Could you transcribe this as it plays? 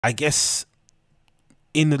I guess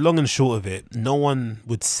in the long and short of it, no one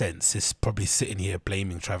with sense is probably sitting here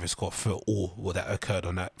blaming Travis Scott for all what that occurred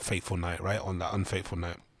on that fateful night, right? On that unfaithful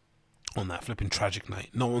night, on that flipping tragic night.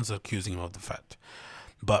 No one's accusing him of the fact.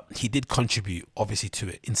 But he did contribute, obviously, to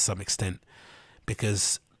it in some extent,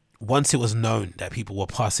 because once it was known that people were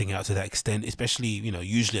passing out to that extent, especially,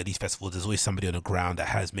 usually at these festivals, there's always somebody on the ground that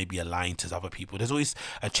has maybe a line to other people. There's always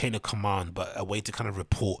a chain of command, but a way to kind of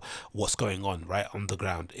report what's going on right on the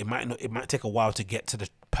ground. It might not, it might take a while to get to the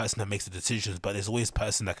person that makes the decisions, but there's always a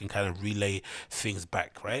person that can kind of relay things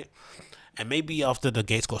back, right? And maybe after the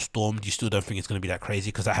gates got stormed, you still don't think it's going to be that crazy,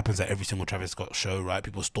 because that happens at every single Travis Scott show, right?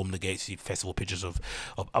 People storm the gates, see festival pictures of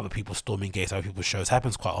other people storming gates, other people's shows. It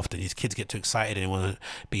happens quite often. These kids get too excited and they want to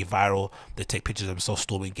be viral. They take pictures of themselves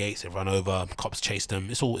storming gates, they run over, cops chase them.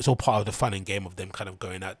 It's all part of the fun and game of them kind of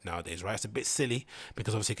going out nowadays, right? It's a bit silly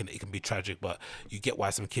because obviously it can be tragic, but you get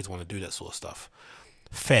why some kids want to do that sort of stuff.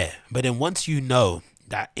 Fair. But then once you know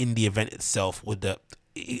that in the event itself, with the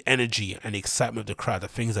energy and excitement of the crowd,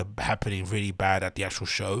 that things are happening really bad at the actual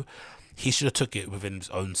show, he should have took it within his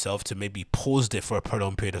own self to maybe paused it for a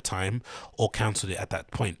prolonged period of time or cancelled it at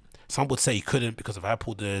that point. Some would say he couldn't because of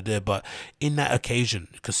Apple, but in that occasion,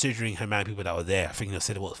 considering how many people that were there, I think they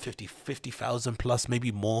said it was 50,000 plus, maybe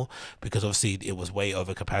more, because obviously it was way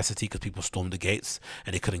over capacity because people stormed the gates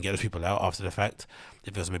and they couldn't get those people out after the fact.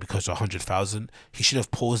 If it was maybe close to 100,000, he should have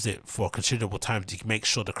paused it for a considerable time to make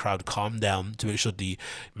sure the crowd calmed down, to make sure the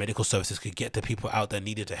medical services could get the people out that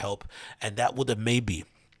needed the help, and that would have maybe,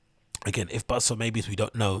 again, if buts or maybes, we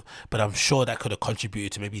don't know, but I'm sure that could have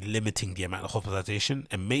contributed to maybe limiting the amount of hospitalization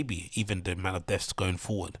and maybe even the amount of deaths going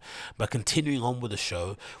forward. But continuing on with the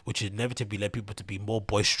show, which inevitably led people to be more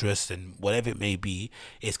boisterous and whatever it may be,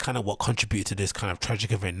 is kind of what contributed to this kind of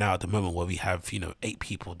tragic event now at the moment, where we have 8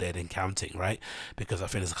 people dead and counting, right? Because I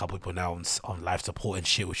think there's a couple people now on life support and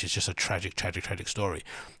shit, which is just a tragic story.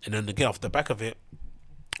 And then again, off the back of it,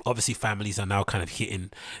 obviously families are now kind of hitting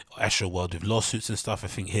Astroworld with lawsuits and stuff. I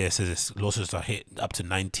think here it says this, lawsuits are hit up to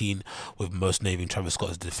 19, with most naming Travis Scott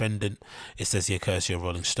as defendant. It says here, courtesy of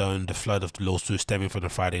Rolling Stone, the flood of the lawsuits stemming from the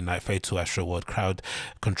Friday night fatal Astroworld crowd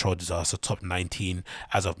control disaster top 19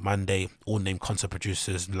 as of Monday. All named concert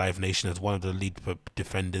producers, Live Nation as one of the lead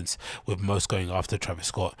defendants, with most going after Travis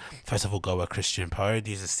Scott. Festival goer Christian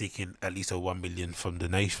Parodies is seeking at least a 1 million from the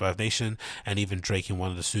Live Nation, and even Drake in one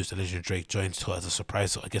of the suits. Alleged Drake joins to as a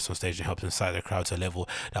surprise, I guess, on stage and helped incite the crowd to a level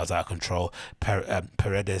that was out of control.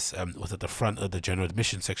 Paredes was at the front of the general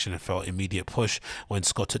admission section and felt immediate push when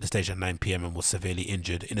Scott took the stage at 9 p.m. and was severely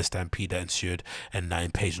injured in a stampede that ensued, and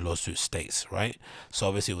 9-page lawsuit states, right? So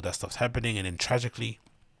obviously all that stuff's happening, and then tragically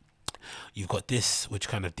you've got this, which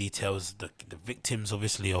kind of details the victims,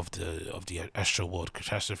 obviously, of the Astroworld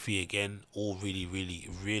catastrophe. Again, all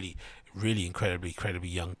really incredibly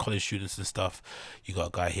young college students and stuff. You got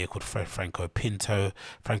a guy here called Franco Patino,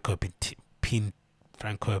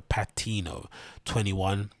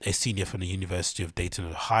 21, a senior from the University of Dayton,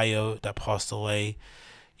 Ohio, that passed away.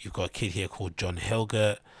 You've got a kid here called John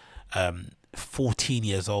Hilgert, 14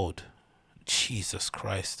 years old. Jesus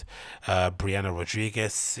Christ. Brianna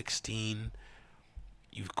Rodriguez, 16.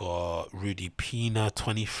 You've got Rudy Pina,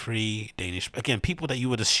 23, Danish. Again, people that you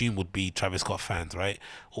would assume would be Travis Scott fans, right?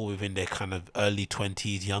 All within their kind of early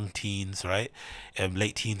 20s, young teens, right?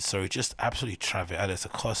 Late teens, sorry. Just absolutely Travis. Alex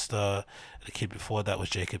Acosta. The kid before that was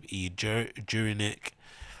Jacob E. Jurinick.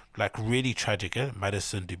 Like, really tragic, eh?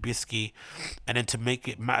 Madison Dubisky. And then to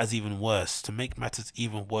make matters even worse,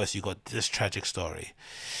 you got this tragic story,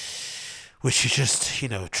 which is just,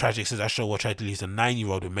 tragic. Says Astroworld tried to release a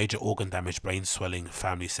 9-year-old with major organ damage, brain swelling,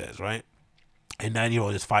 family says, right? A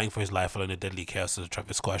 9-year-old is fighting for his life following the deadly chaos of the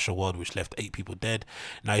Travis Scott Astroworld, which left 8 people dead.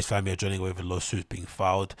 Now his family are joining away with lawsuits being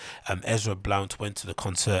filed. Ezra Blount went to the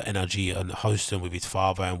concert NRG and hosted with his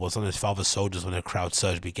father and was on his father's shoulders when the crowd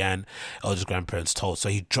surge began, eldest grandparents told. So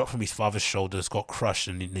he dropped from his father's shoulders, got crushed,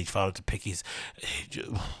 and he failed to pick his...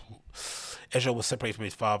 Ezra was separated from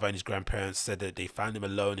his father, and his grandparents said that they found him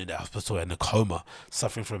alone in the hospital in a coma,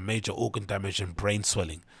 suffering from major organ damage and brain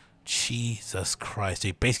swelling. Jesus Christ.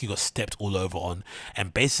 He basically got stepped all over on,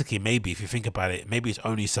 and basically, maybe if you think about it, maybe he's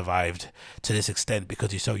only survived to this extent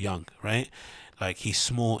because he's so young, right? Like, he's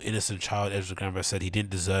small, innocent child. Ezra Grandpa said he didn't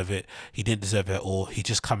deserve it. He didn't deserve it at all. He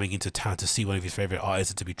just coming into town to see one of his favorite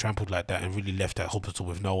artists and to be trampled like that, and really left that hospital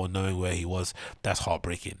with no one knowing where he was. That's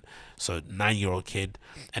heartbreaking. So 9-year-old kid.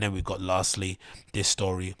 And then we've got lastly this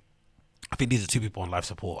story I think these are 2 people on life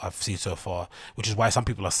support I've seen so far, which is why some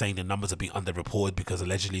people are saying the numbers are being underreported, because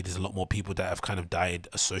allegedly there's a lot more people that have kind of died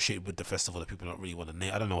associated with the festival that people don't really want to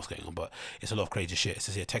name. I don't know what's going on, but it's a lot of crazy shit. It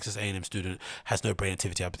says here, Texas A&M student has no brain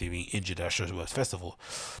activity after being injured at Astroworld festival.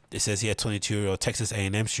 It says here, 22-year-old Texas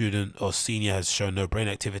A&M student or senior has shown no brain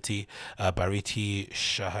activity. Bariti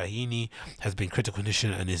Shahini has been critical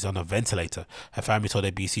condition and is on a ventilator. Her family told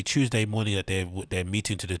ABC Tuesday morning that they're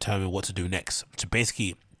meeting to determine what to do next. So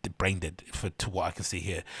basically, brain dead, to what I can see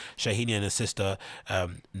here. Shahini and her sister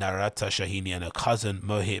Narata Shahini and her cousin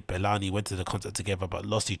Mohit Belani went to the concert together but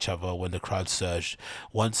lost each other when the crowd surged.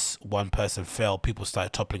 Once one person fell, people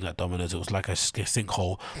started toppling like dominoes. It was like a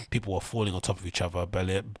sinkhole. People were falling on top of each other.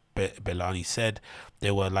 Belani said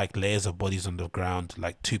there were like layers of bodies on the ground,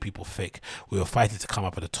 like 2 people thick. We were fighting to come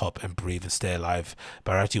up at the top and breathe and stay alive.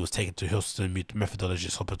 Barati was taken to Houston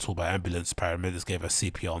Methodologist Hospital by ambulance. Paramedics gave her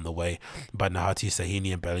CPR on the way. But Nahati,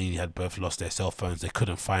 Sahini and Belani had both lost their cell phones. They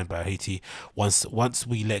couldn't find Barati. Once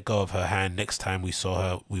we let go of her hand, next time we saw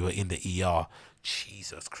her, we were in the ER.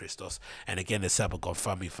 Jesus Christos. And again, the Sabbath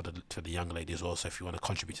GoFundMe for the young lady as well. So if you want to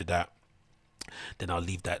contribute to that, then I'll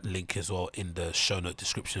leave that link as well in the show note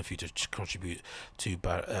description for you to contribute to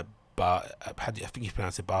I think you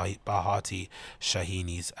pronounce it Bahati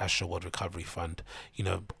Shahini's Astroworld Recovery Fund. You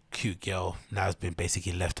know, cute girl now has been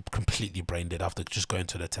basically left completely brain dead after just going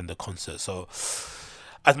to the tender concert. So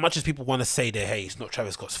as much as people want to say that, hey, it's not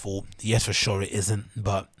Travis Scott's fault, yes, for sure it isn't,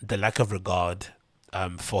 but the lack of regard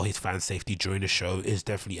for his fan safety during the show is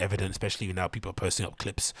definitely evident, especially now people are posting up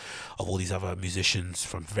clips of all these other musicians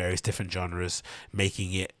from various different genres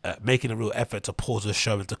making a real effort to pause the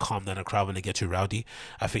show and to calm down a crowd when they get too rowdy.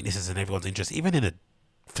 I think this is in everyone's interest, even in a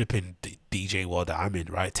flipping DJ world that I'm in,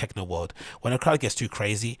 right? Techno world. When a crowd gets too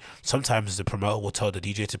crazy, sometimes the promoter will tell the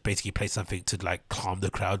DJ to basically play something to like calm the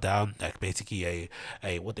crowd down, like basically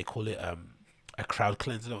a what they call it, a crowd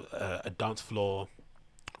cleanser, a dance floor,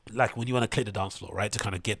 like when you want to clear the dance floor, right, to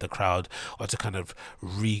kind of get the crowd or to kind of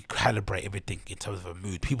recalibrate everything in terms of a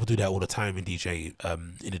mood. People do that all the time in the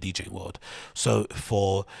DJ world. So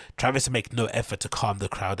for Travis to make no effort to calm the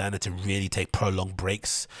crowd down and to really take prolonged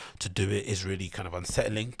breaks to do it is really kind of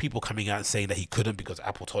unsettling. People coming out and saying that he couldn't because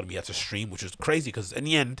Apple told him he had to stream, which was crazy because in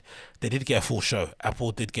the end they did get a full show.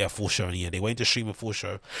 Apple did get a full show in the end. They went to stream a full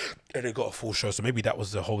show and they got a full show, so maybe that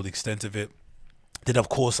was the whole extent of it. Then of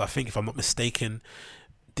course, I think if I'm not mistaken,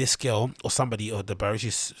 this girl or somebody, or the Barati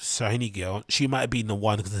Sahini girl, she might have been the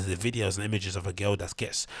one, because there's the videos and images of a girl that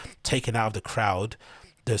gets taken out of the crowd.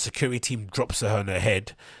 The security team drops her on her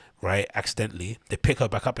head, right, accidentally. They pick her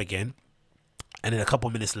back up again, and then a couple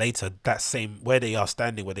of minutes later, that same where they are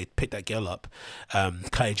standing, where they pick that girl up,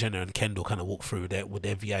 Kylie Jenner and Kendall kind of walk through there with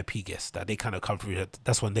their VIP guests. That they kind of come through.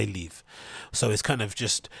 That's when they leave. So it's kind of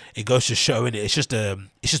just, it goes to show, and it's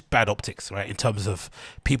just bad optics, right? In terms of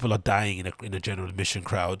people are dying in a general admission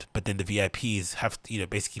crowd, but then the VIPs have to,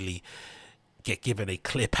 basically get given a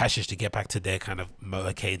clear passage to get back to their kind of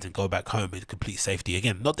motorcades and go back home in complete safety.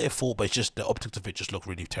 Again, not their fault, but it's just the optics of it just look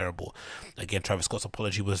really terrible. Again, Travis Scott's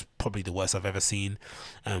apology was probably the worst I've ever seen.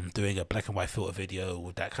 Doing a black and white filter video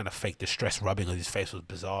with that kind of fake distress rubbing on his face was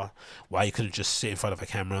bizarre. Why he couldn't just sit in front of a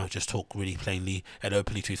camera, just talk really plainly and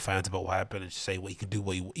openly to his fans about what happened and just say what he can do,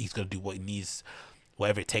 he's going to do what he needs,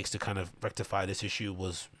 whatever it takes to kind of rectify this issue,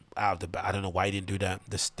 was out of the bat. I don't know why he didn't do that.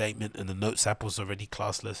 The statement and the notes app was already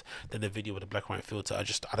classless. Then the video with the black and white filter,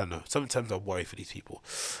 I don't know. Sometimes I worry for these people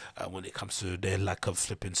when it comes to their lack of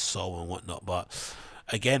flipping soul and whatnot. But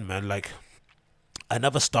again, man, like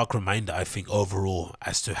another stark reminder, I think, overall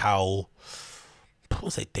as to how, I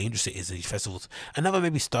won't say dangerous it is in these festivals. Another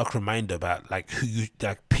maybe stark reminder about like who you,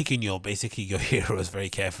 like picking your heroes very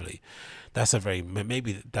carefully.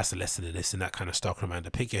 Maybe that's a lesson in this, and that kind of stark reminder.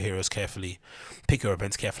 Pick your heroes carefully, pick your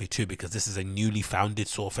events carefully too, because this is a newly founded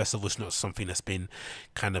sort of festival. It's not something that's been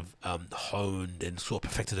kind of honed and sort of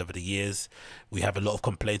perfected over the years. We have a lot of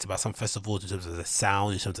complaints about some festivals in terms of the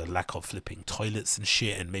sound, in terms of lack of flipping toilets and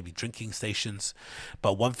shit, and maybe drinking stations.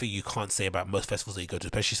 But one thing you can't say about most festivals that you go to,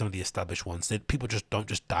 especially some of the established ones, that people just don't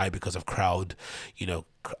just die because of crowd,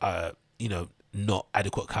 not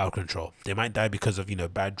adequate crowd control. They might die because of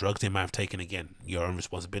bad drugs they might have taken. Again, your own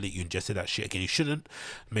responsibility. You ingested that shit. Again, you shouldn't.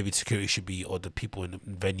 Maybe security should be, or the people in the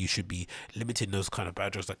venue should be limiting those kind of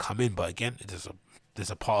bad drugs that come in. But again, there's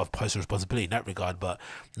a part of personal responsibility in that regard. But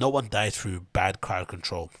no one dies through bad crowd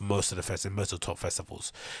control. Most of the top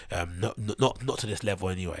festivals, not to this level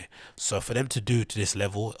anyway. So for them to do to this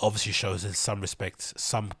level obviously shows in some respects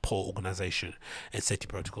some poor organization and safety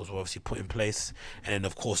protocols were obviously put in place. And then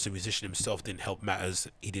of course the musician himself didn't didn't help matters.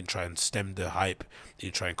 He didn't try and stem the hype. He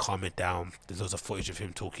didn't try and calm it down. There's lots of footage of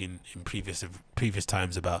him talking in previous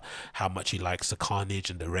times about how much he likes the carnage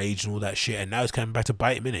and the rage and all that shit. And now it's coming back to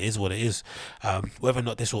bite him. And it is what it is. Whether or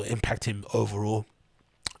not this will impact him overall,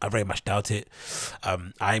 I very much doubt it. I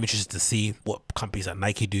am interested to see what companies like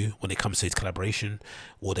Nike do when it comes to its collaboration.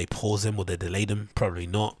 Will they pause them? Will they delay them? Probably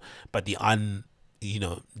not. But the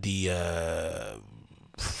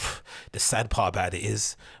sad part about it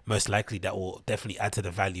is most likely that will definitely add to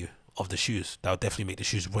the value of the shoes. That'll definitely make the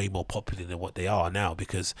shoes way more popular than what they are now,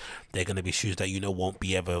 because they're going to be shoes that won't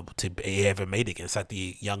be ever made again. It's like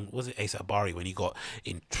the young, was it ASAP Bari, when he got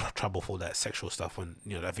in trouble for that sexual stuff, when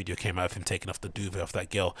that video came out of him taking off the duvet off that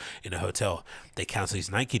girl in a hotel. They cancelled his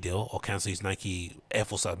Nike deal, or cancelled his Nike Air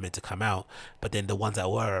Force that were meant to come out, but then the ones that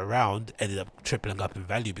were around ended up tripling up in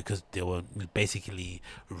value because they were basically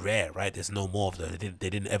rare, right? There's no more of them. They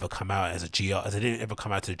didn't ever come out as a GR, as they didn't ever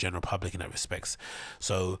come out to the general public in that respects.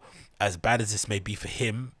 So as bad as this may be for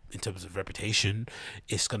him in terms of reputation,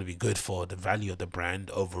 it's going to be good for the value of the brand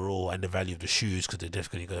overall and the value of the shoes, because they're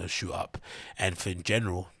definitely going to shoot up. And for in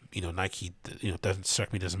general, Nike, doesn't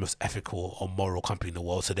strike me as the most ethical or moral company in the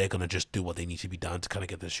world, so they're going to just do what they need to be done to kind of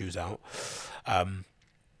get the shoes out.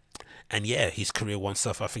 And yeah, his career won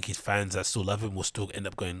stuff. I think his fans that still love him will still end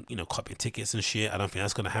up going, copying tickets and shit. I don't think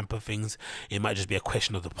that's going to hamper things. It might just be a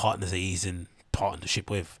question of the partners that he's in partnership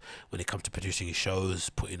with when it comes to producing his shows,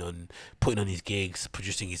 putting on his gigs,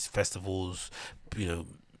 producing his festivals,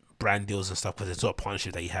 brand deals and stuff, because it's not a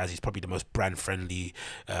partnership that he has. He's probably the most brand friendly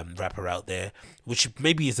rapper out there, which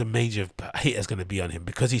maybe is a major hit that's going to be on him,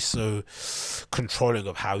 because he's so controlling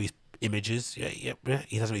of how he's images. He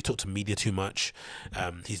doesn't really talk to media too much.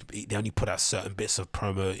 They only put out certain bits of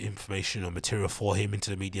promo information or material for him into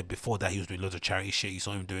the media. Before that, he was doing loads of charity shit. You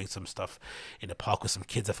saw him doing some stuff in the park with some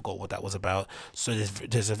kids. I forgot what that was about. So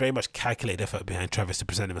there's a very much calculated effort behind Travis to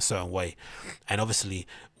present him a certain way. And obviously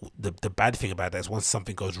the bad thing about that is once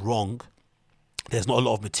something goes wrong, there's not a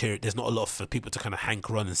lot of material, there's not a lot for people to kind of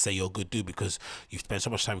hanker on and say you're a good dude, because you've spent so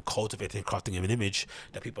much time cultivating and crafting an image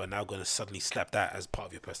that people are now going to suddenly slap that as part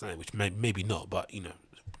of your personality, which maybe not, but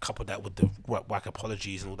couple that with the whack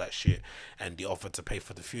apologies and all that shit, and the offer to pay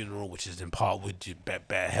for the funeral, which is in part with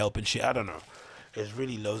better help and shit. I don't know. There's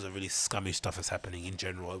really loads of really scummy stuff that's happening in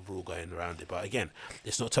general overall going around it. But again,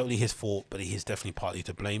 it's not totally his fault, but he's definitely partly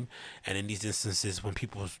to blame. And in these instances, when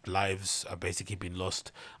people's lives are basically being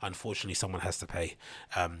lost, unfortunately, someone has to pay.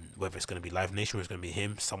 Whether it's going to be Live Nation or it's going to be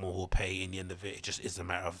him, someone will pay in the end of it. It just is a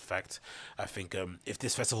matter of fact. I think if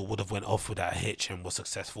this festival would have went off without a hitch and was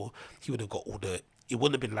successful, he would have got all the... It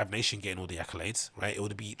wouldn't have been Live Nation getting all the accolades, right? It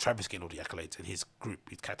would be Travis getting all the accolades, and his group,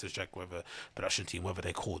 his Cactus Jack, whatever production team, whatever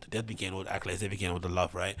they're called, they'd be getting all the accolades, they'd be getting all the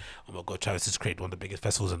love, right? Oh my God, Travis has created one of the biggest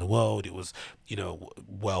festivals in the world. It was,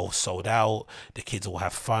 well sold out. The kids all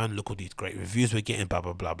have fun. Look all these great reviews we're getting, blah,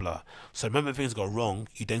 blah, blah, blah. So remember, things go wrong,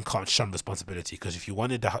 you then can't shun responsibility, because if you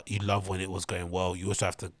wanted you love when it was going well, you also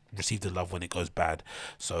have to receive the love when it goes bad.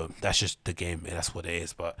 So that's just the game, and that's what it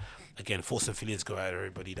is. But again, thoughts and feelings go out to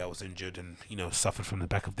everybody that was injured and suffered from the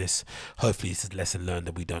back of this. Hopefully this is a lesson learned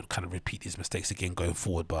that we don't kind of repeat these mistakes again going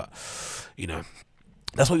forward. But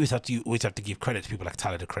that's why we always have to give credit to people like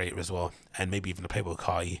Tyler the Creator as well, and maybe even the Playboy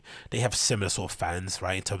Carti. They have similar sort of fans,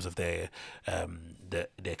 right, in terms of their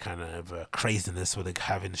kind of craziness where they're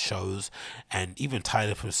having shows. And even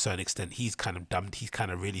Tyler, to a certain extent, he's kind of dumbed, he's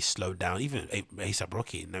kind of really slowed down. Even ASAP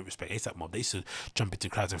Rocky, in no respect, ASAP Mob, they used to jump into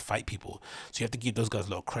crowds and fight people. So you have to give those guys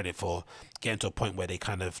a lot of credit for getting to a point where they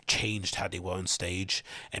kind of changed how they were on stage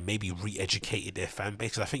and maybe re-educated their fan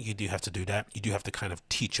base. Because I think you do have to do that. You do have to kind of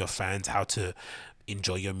teach your fans how to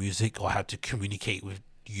enjoy your music, or how to communicate with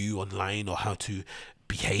you online, or how to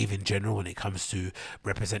behave in general when it comes to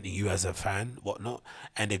representing you as a fan, whatnot.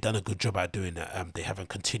 And they've done a good job at doing that. They haven't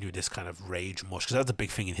continued this kind of rage mosh, because that's a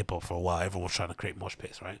big thing in hip hop for a while. Everyone was trying to create mosh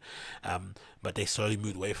pits, right? But they slowly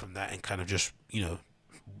moved away from that and kind of just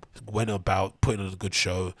went about putting on a good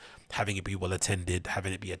show, having it be well attended,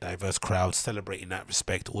 having it be a diverse crowd, celebrating that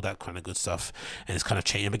respect, all that kind of good stuff. And it's kind of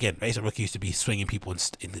changed. Again, A$AP Rocky used to be swinging people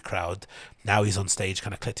in the crowd. Now he's on stage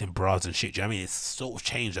kind of collecting bras and shit. Do you know what I mean? It's sort of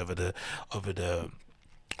changed over the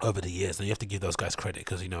years, and you have to give those guys credit,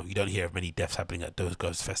 because you don't hear of many deaths happening at those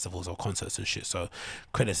guys' festivals or concerts and shit. So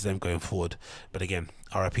credit to them going forward. But again,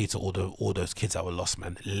 RIP to all those kids that were lost,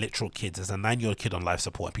 man. Literal kids. There's a 9-year-old kid on life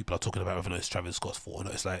support, and people are talking about whether or not it's Travis Scott's fault or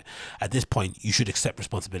not. It's like, at this point, you should accept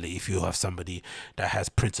responsibility. If you have somebody that has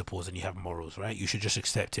principles and you have morals, right, you should just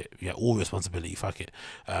accept it. Yeah, all responsibility, fuck it,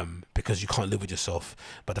 because you can't live with yourself.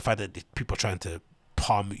 But the fact that people are trying to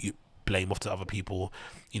blame off to other people.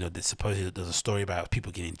 You know, there's a story about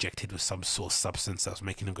people getting injected with some sort of substance that's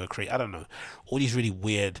making them go crazy. I don't know. All these really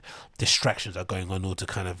weird distractions are going on, all to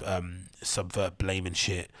kind of subvert blame and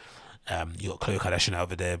shit. You got Khloe Kardashian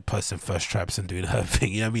over there posting first traps and doing her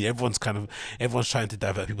thing. You know what I mean? Everyone's trying to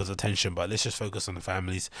divert people's attention, but let's just focus on the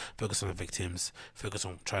families, focus on the victims, focus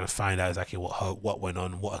on trying to find out exactly what went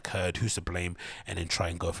on, what occurred, who's to blame, and then try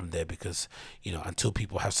and go from there. Because, you know, until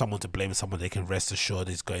people have someone to blame and someone they can rest assured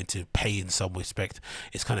is going to pay in some respect,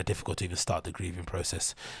 it's kind of difficult to even start the grieving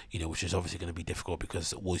process. You know, which is obviously going to be difficult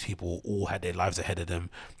because all these people all had their lives ahead of them.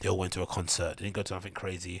 They all went to a concert. They didn't go to nothing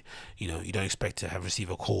crazy. You know, you don't expect to have receive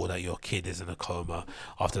a call that your kid is in a coma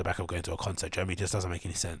after the back of going to a concert. Do you know what I mean? It just doesn't make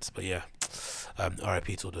any sense. But yeah,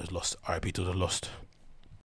 RIP to those lost. RIP to the lost.